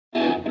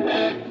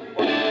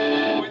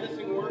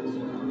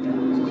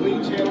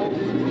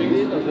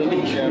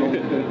channel.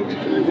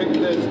 Pick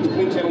this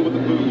clean channel with a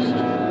boost.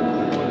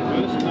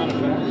 Boost, not a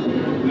fast?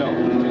 No.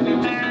 It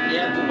just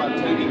adds about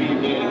 10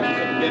 dB gain.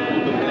 Just a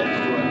little bit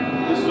extra.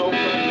 This is open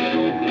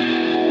channel.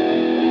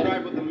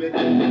 Drive with the mid.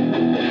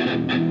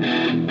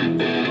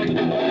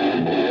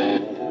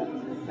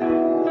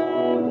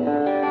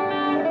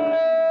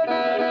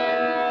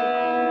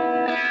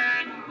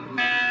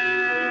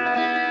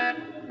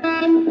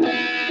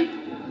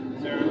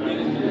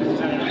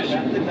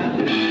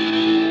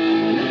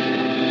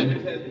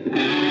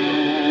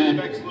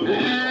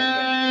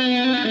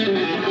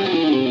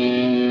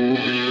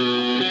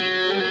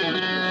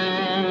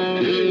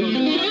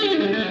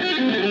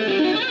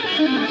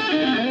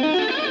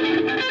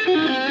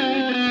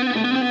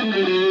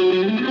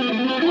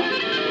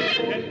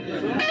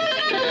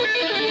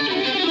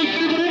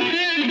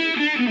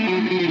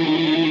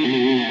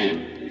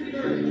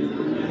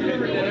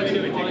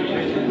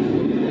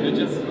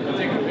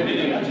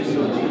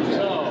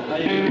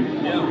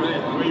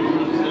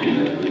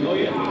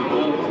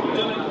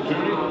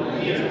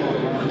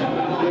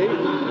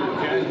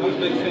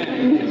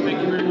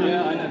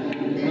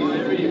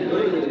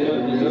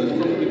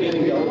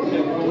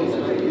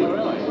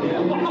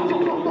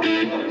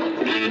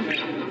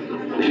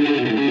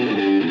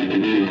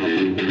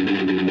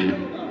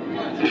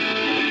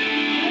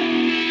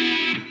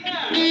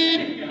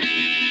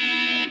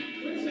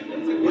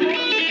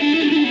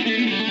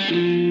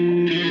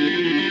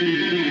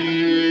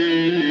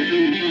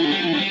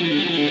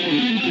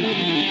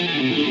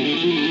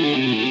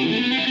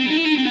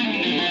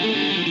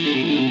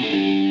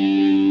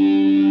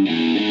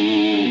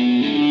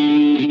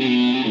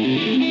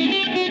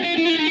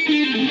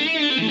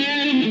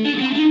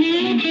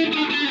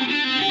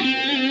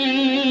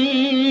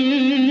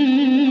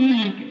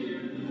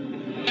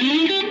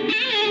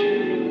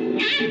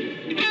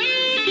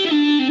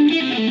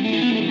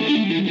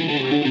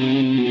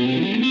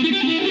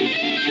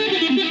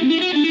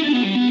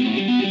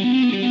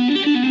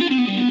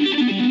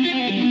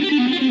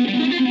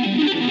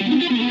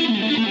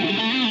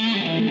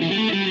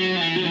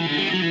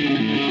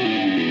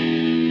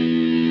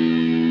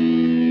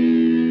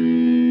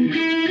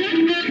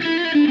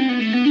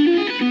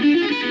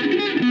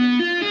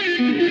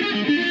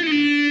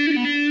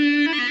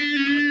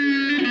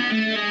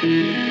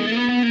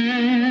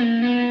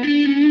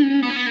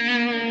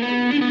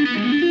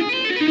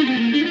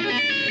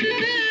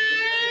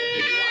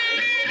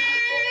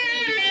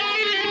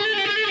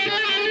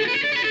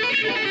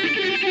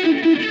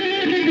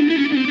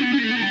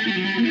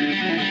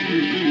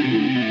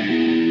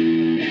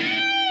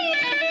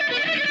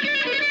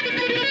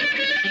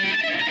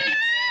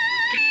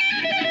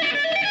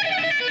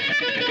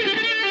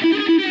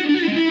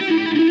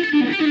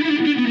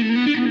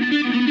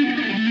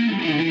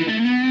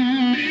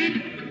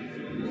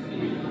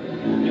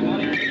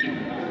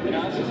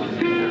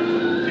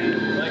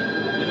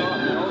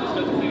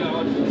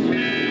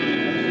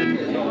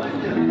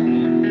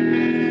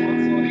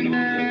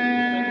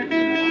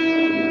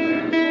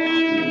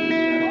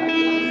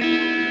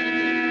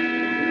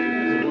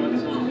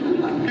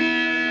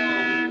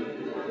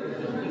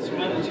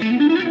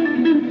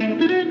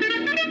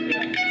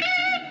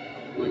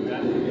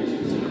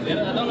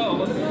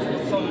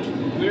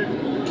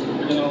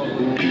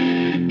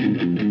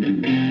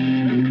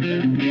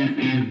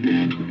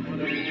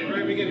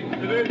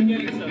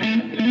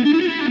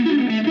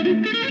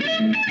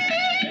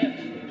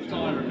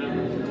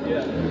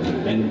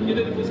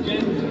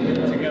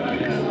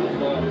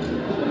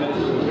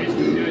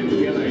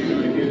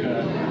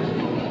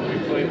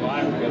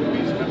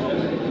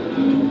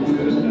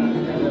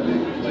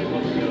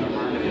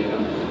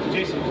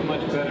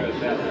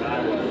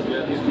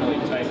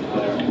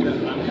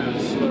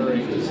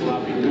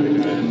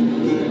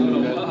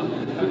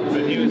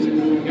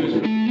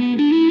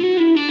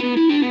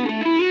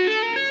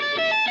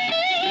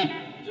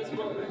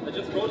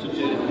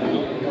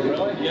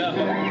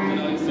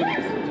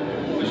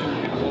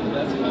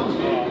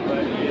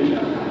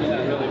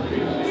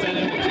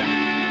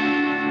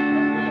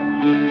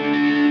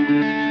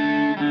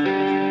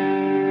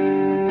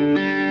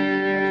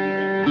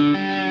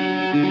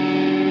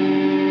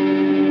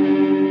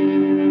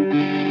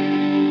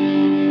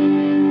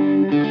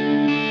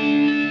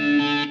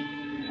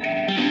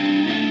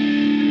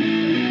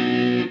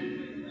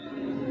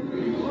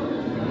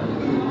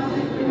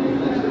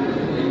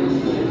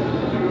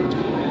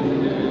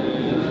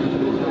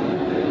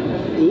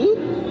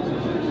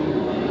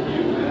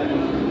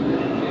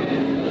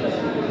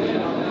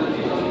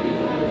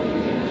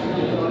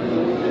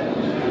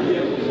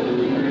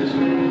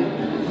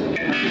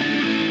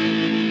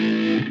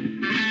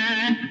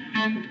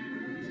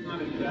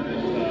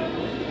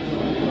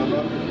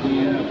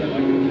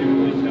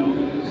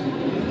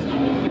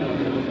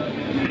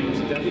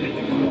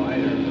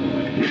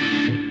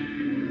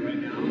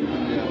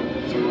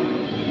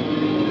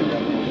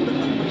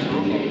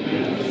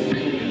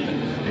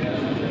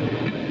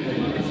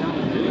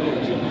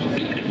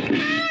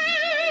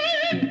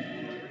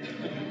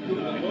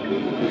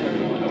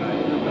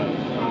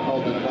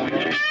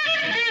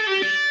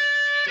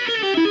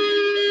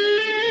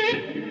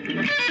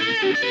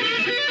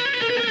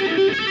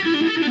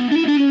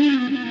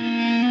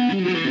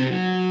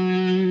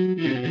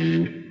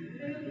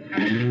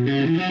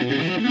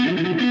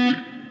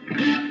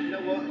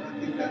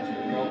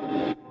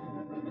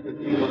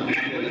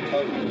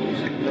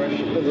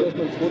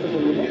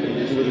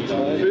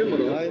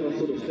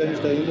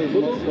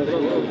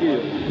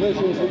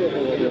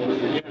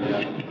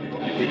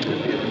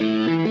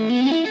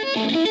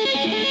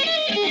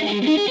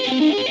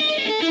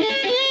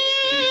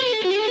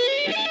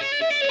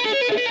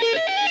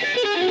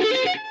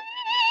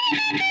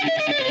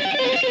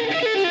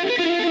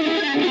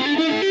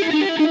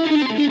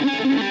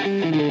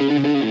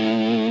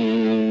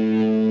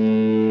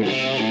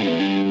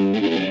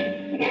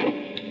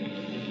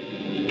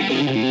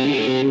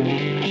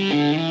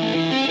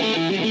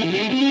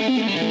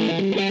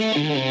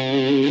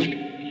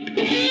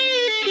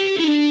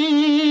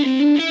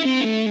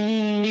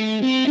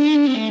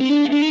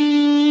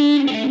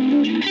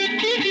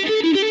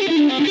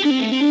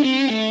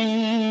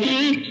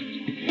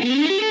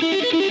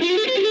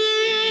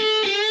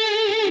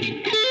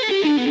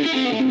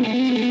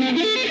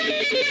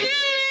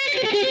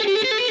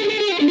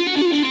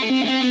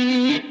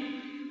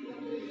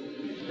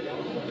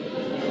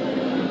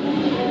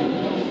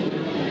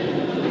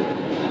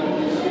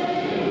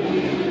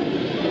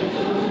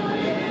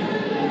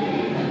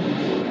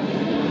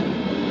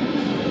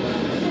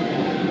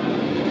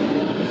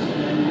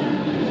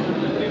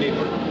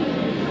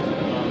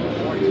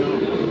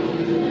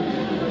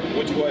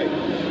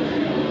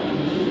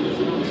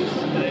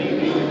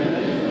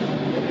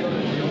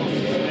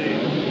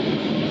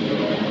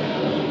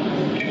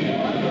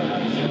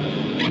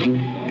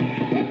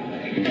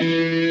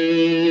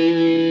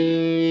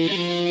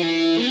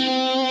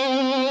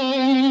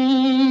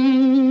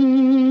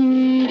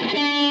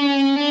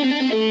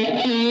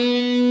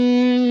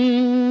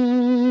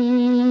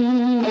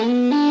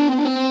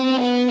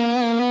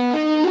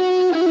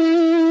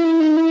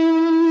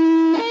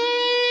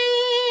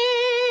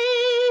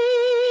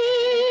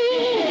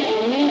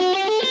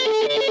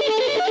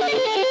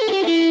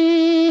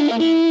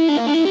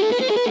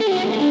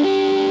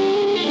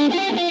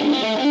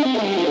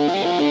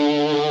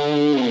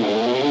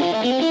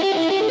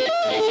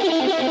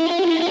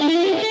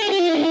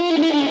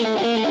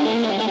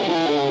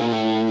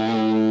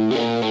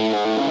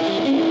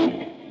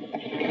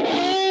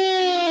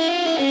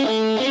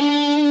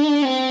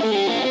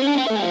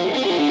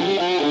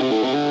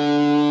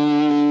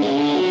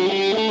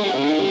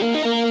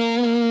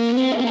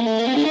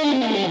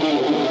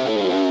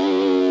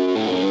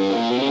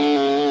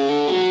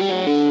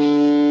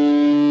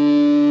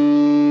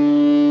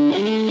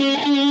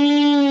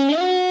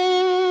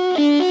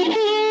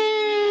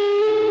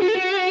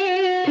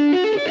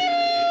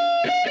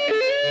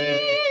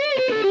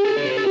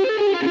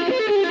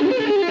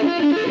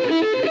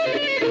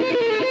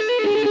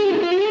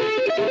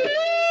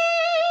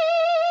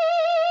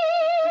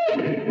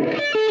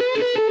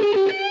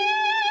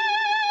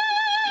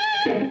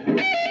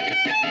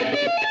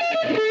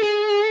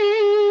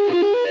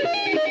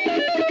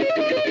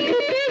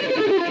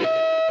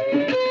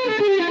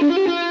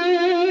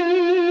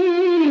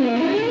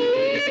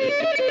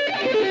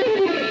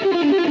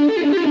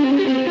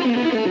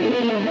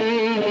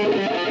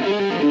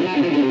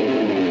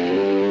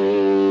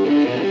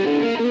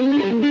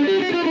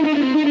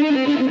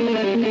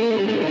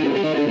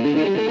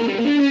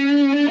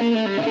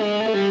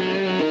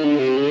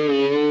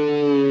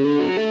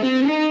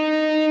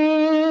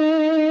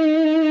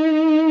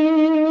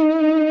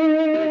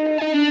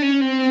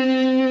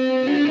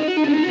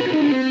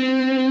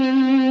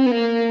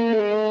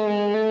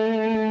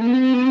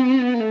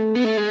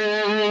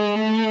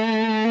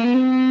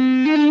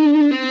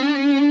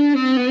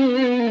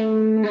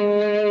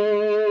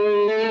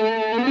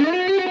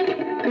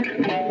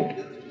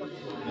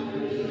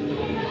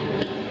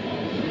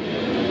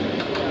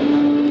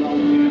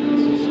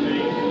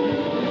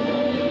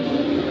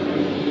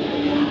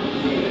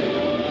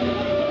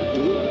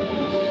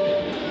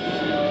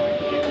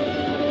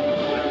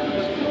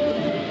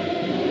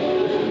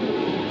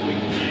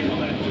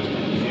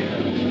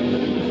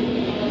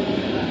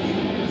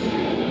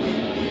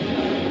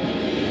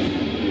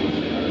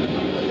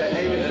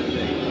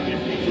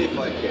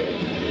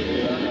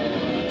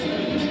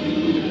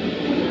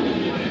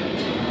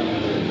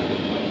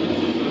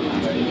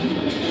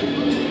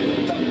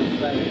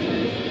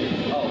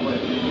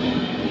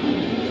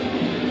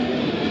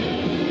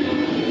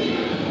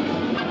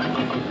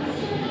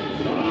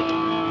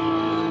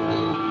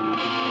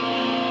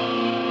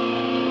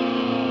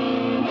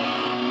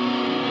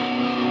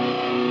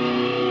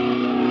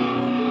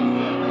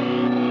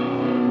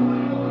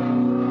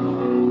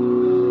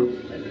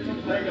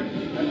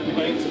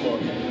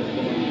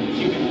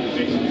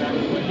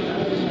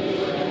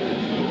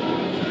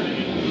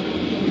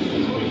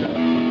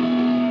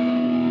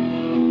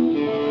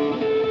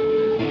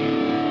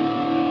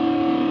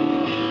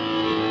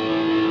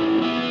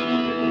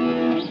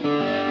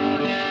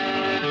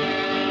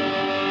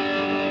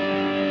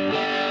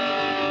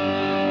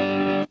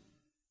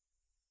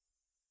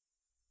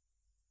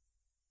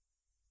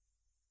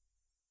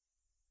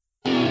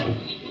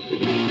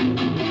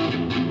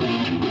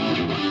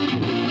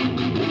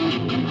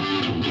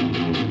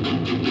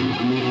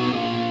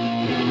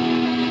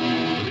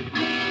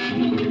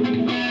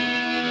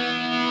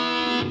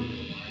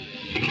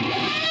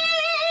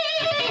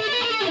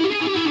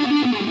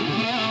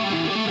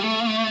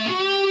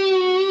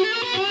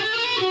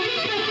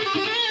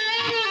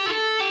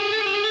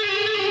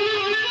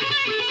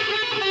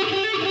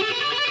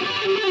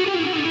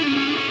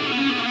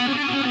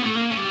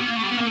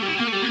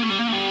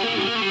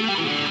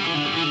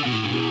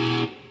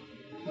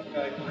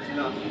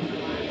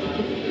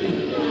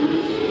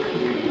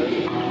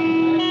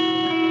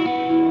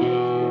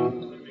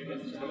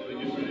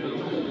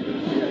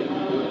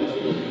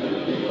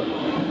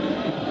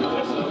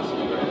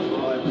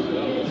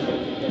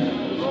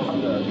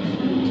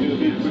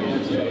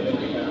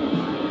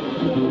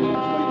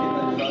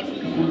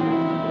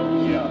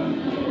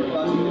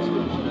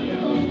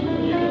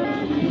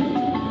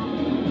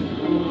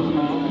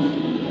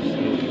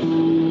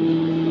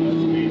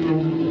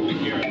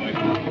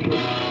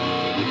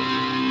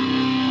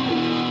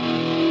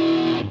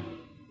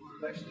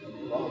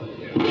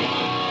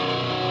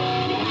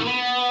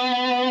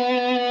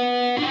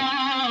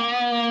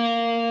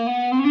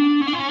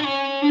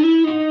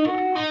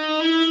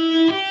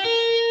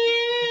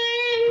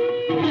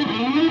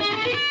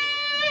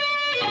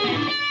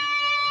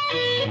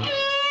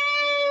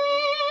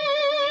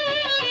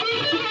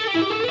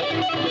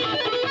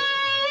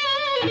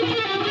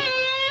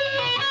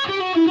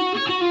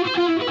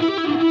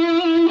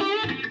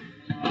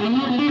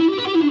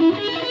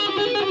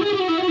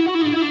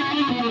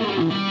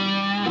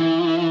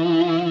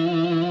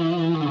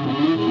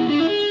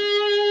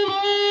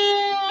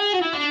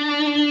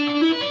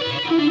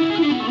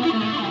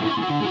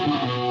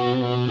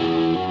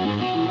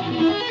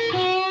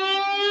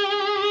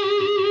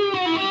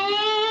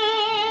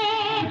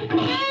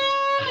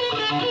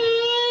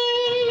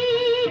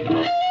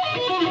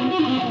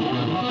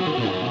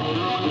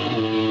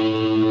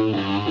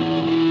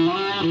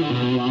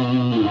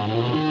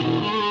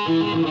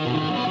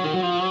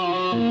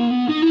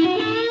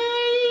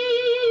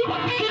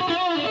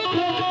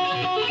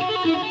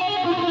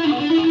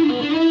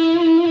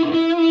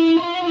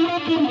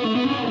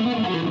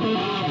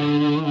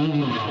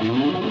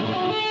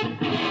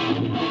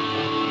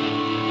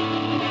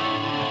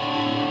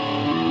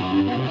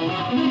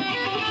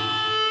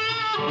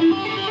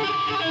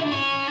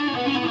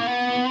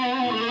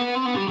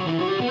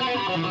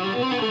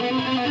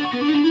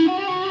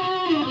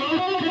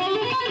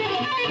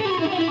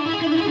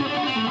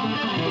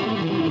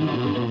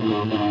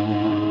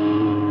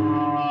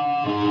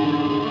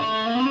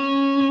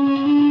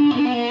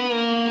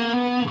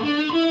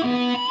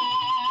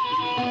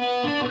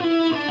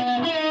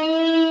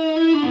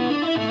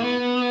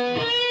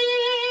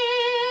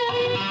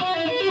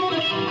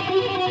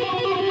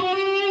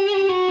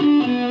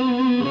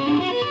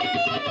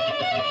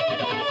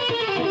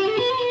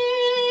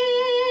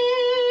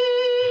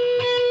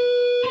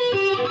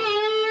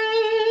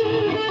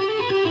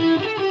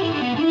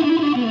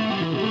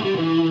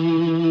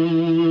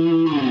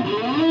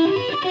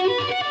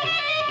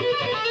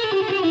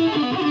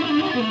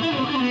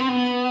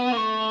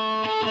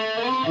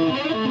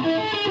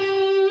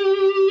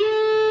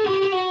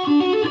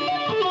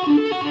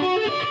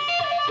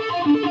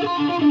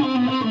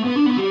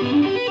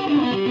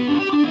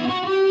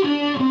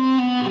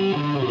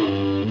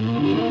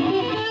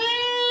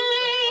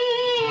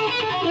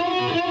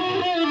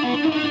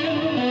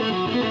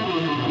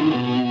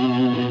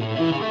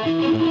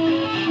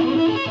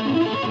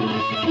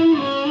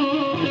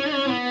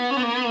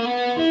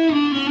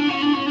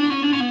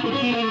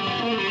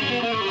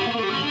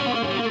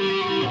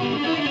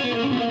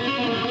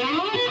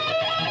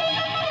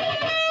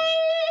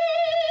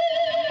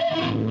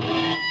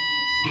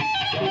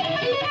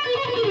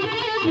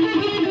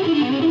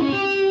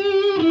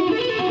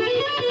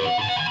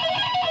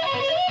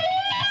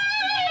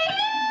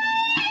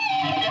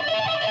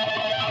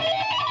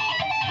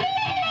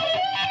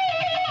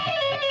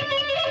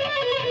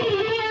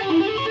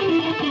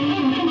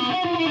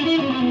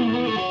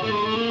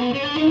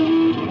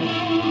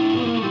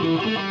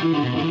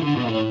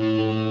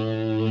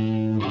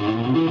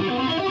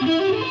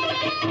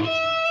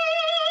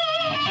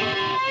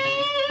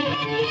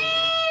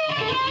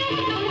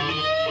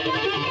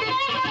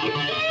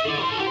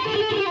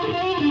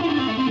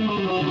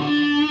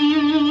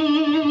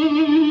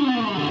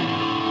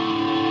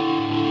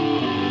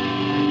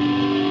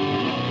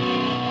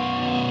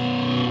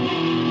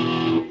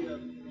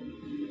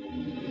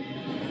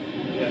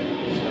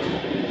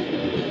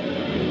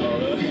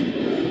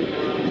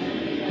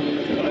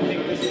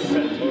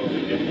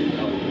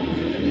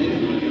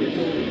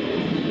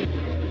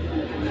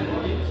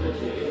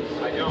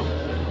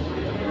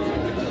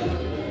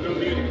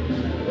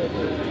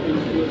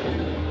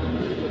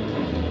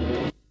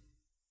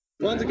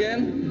 Once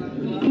again.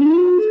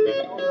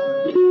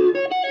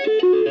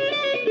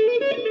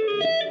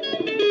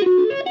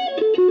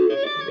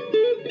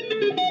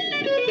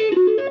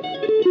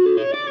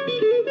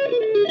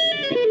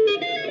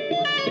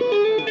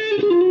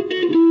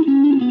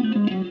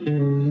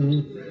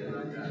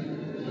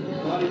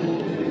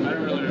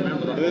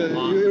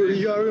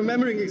 You are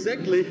remembering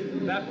exactly.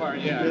 That part,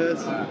 yeah. Yes.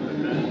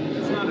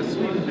 It's not a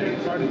sweet thing.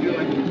 It's hard to do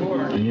like before.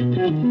 Right?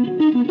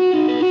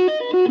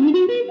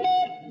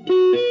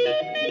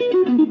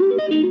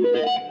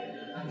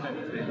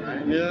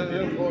 Yeah.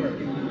 Before.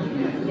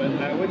 But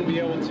I wouldn't be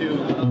able to.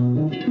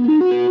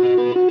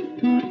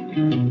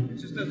 It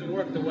just doesn't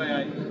work the way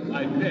I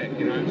pick.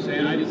 You know what I'm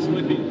saying? I just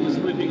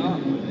sweeping up.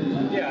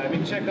 Yeah, I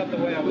mean, check out the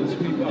way I would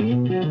sweep up. I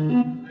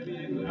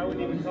mean, I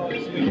wouldn't even call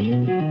it sweep.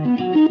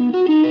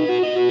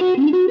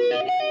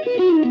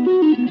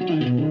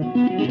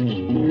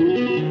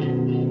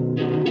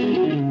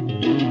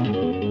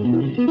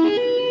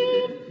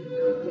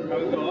 I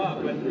would go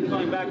up, but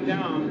going back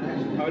down,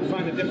 I would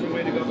find a different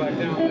way to go back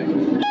down. Like,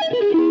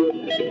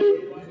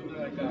 something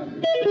like that.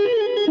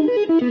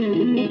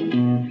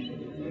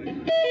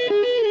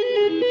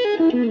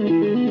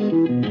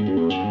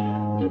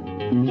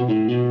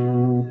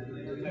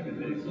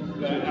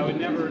 But I would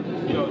never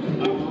go up.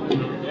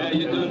 Yeah,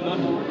 you're doing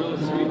one real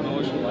sweet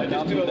motion. I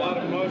just do a lot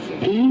of motion.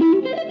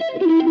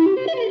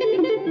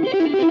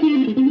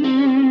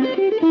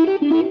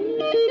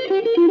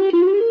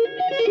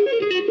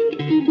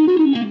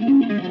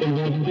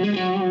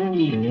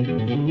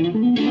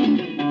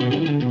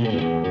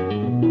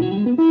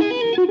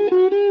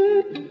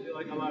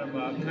 Like a lot of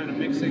kind of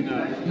mixing,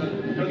 I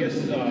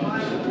guess,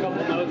 a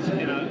couple notes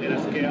in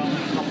a scale and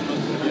a couple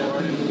notes in a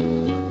chord.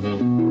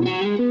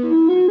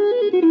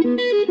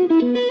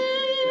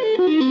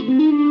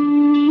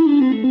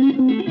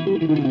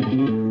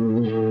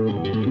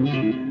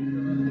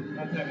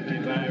 That type of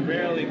thing, but I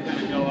rarely kind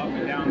of go up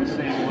and down the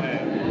same way.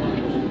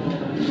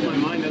 My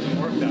mind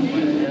doesn't work that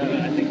way.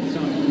 Yeah, I think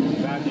some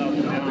back up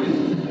and down,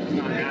 it's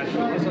not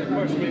natural. It's like, of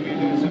course, maybe you're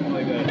doing something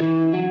like that.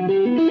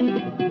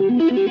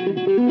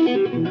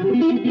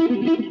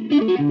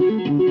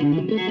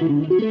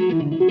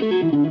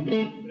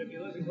 But if you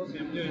listen closely,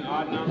 I'm doing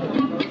odd numbers.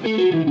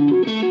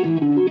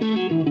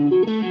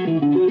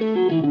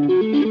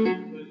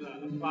 There's a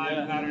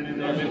 5 pattern in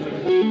there, maybe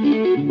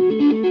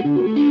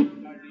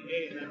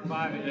 8 and then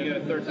 5, and you get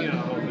a 13 on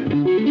the whole thing.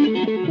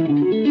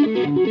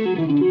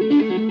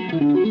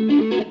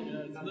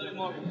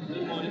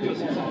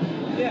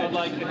 Yeah,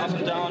 like an up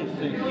and down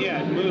thing.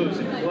 Yeah, it moves,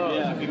 it flows.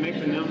 Yeah. If you make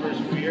the numbers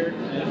weird,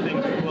 the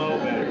things flow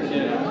better.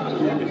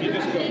 Yeah. If you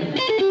just go, it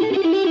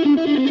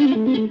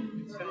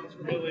sounds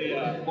really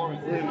more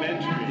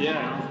rudimentary.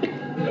 Yeah.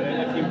 But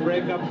if you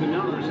break up the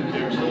numbers in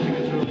there, something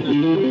is really.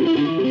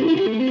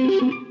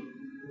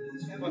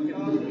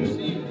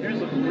 Here's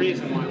the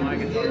reason why my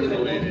guitar is the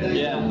way it is.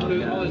 Yeah. All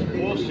this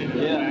bullshit in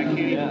the back, I can't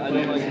even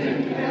play this.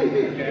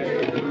 Okay.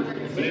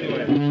 But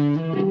anyway.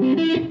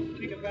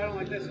 Pattern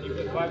like this, you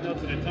put 5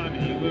 notes at a time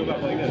and you move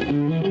up like this.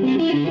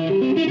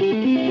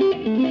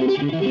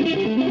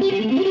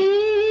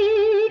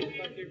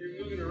 Like if you're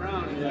moving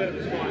around, instead of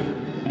just going,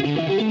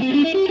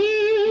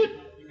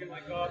 you can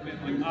like go up in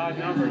like odd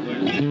numbers. Like,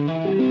 you know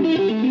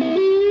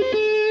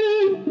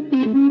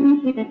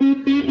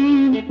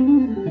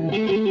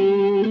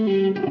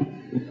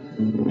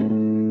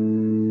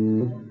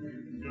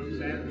what I'm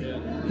saying? Yeah.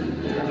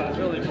 So it's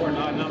really important,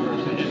 odd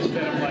numbers. And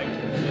instead of like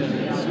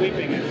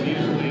sweeping, it's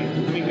usually,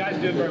 I mean, guys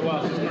do it very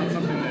well. It's just not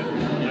something that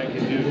I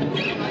can do.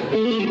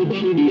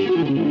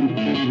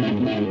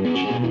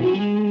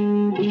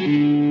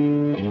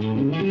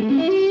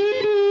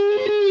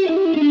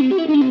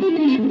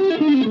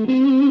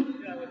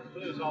 Yeah, with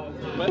blues all the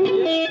time.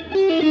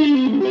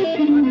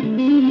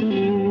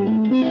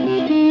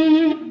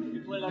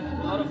 You play like a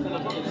lot of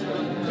pentatonic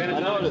stuff.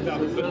 Pentatonic stuff.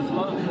 There's a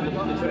lot of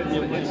pentatonic stuff.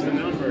 It's the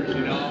numbers,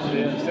 you know.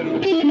 Yeah. Instead of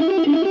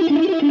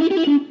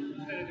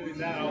doing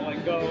that, I'll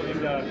like go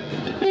into.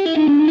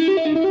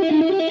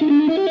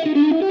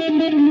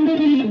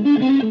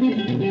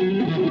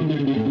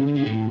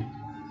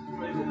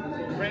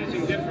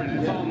 Phrasing different,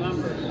 it's all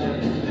numbers.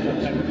 That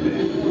type of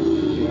thing.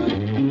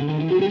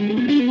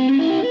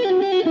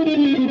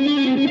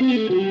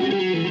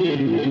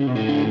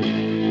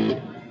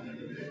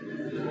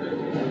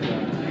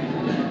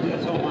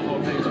 That's all my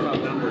whole thing's about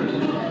numbers.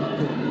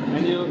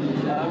 And you,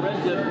 I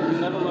read that you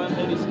never learned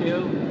any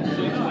scale.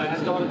 I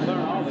started to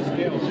learn all the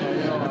scales, so I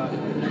know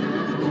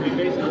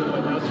basically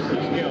what notes per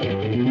scale.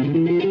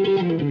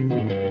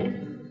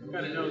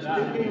 Kind of knows that.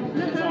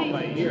 It's all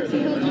by ear. So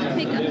you'll just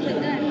pick up like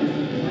that.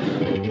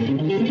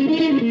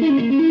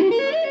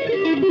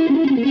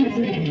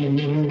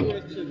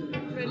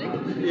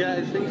 Really? Yeah, I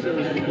think so.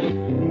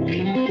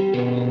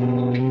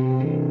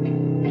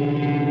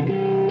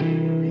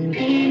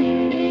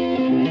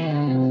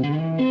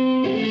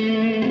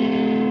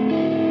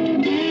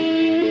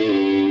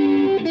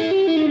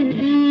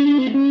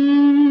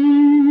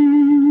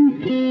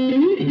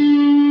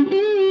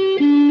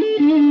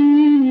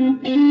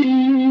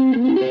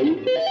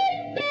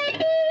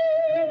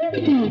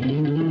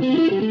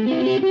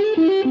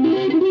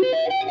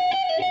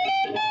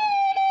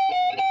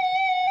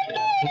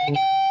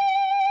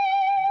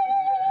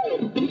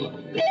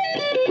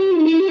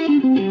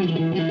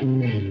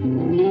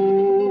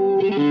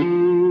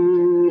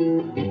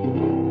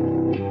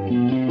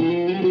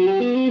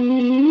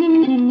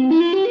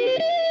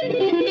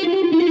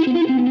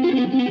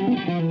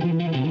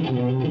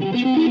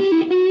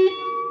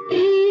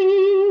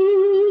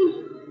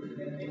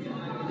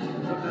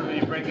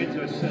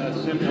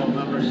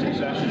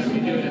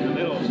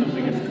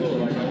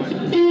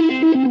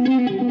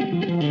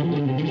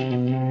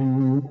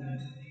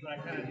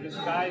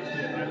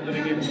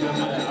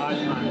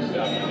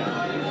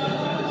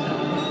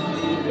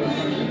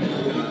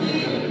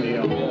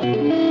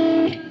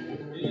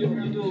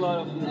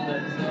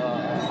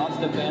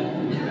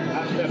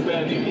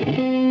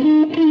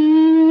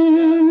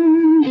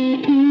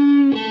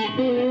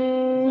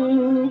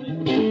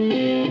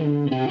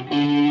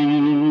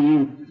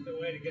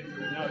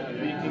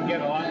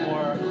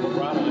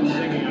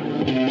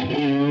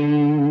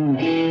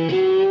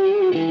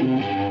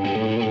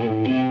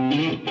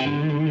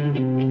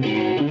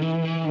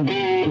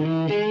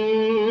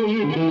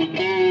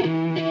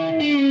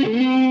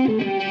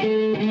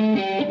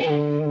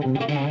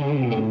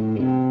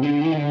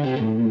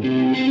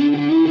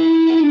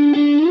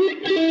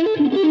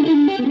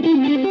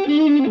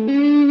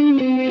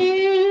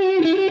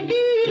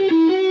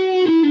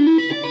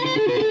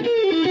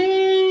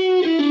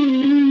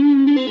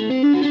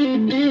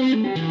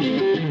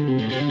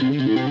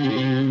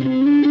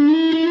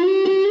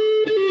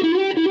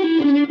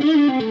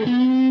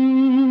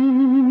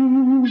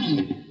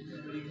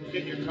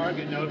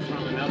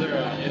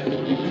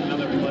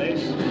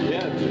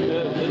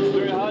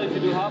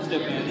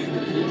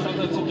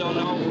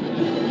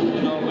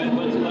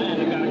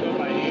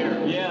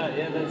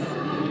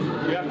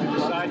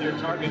 your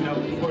target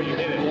note before you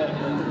hit it.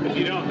 Yeah. If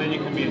you don't, then you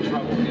can be in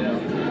trouble.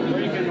 Yeah. Or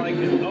you can like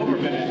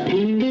overbid it.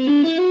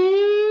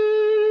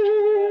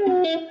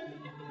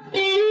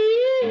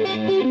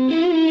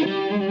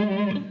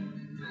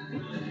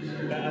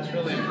 That's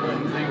really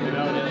important thing to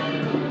notice.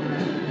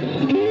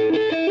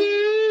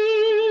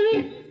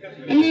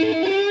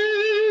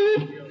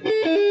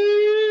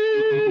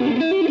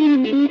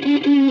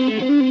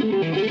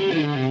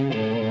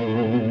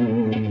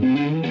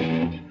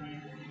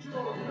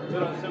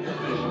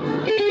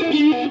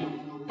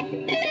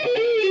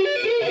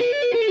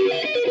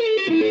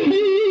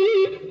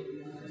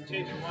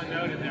 Changing one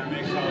note in there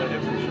makes all the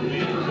difference for me.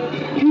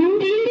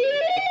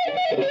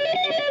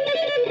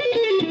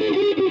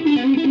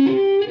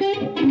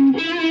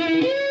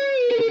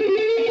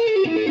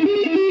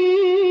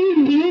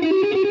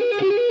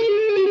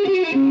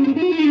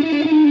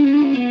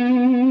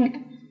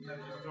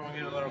 Throwing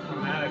in a little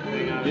chromatic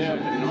thing out of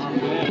something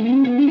normal.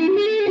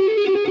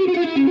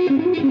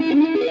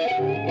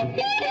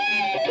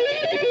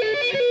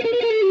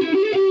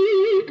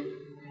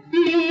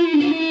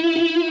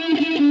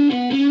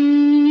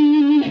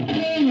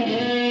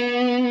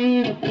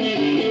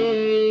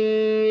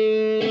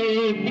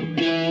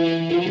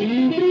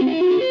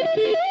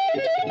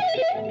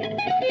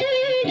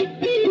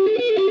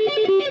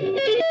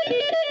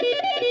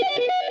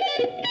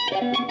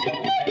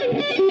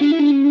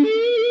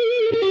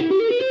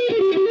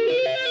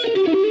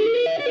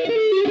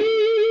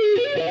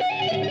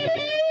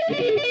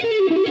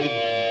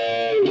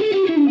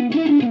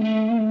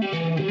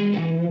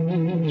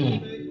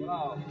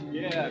 Wow.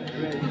 Yeah,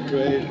 great.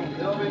 Great.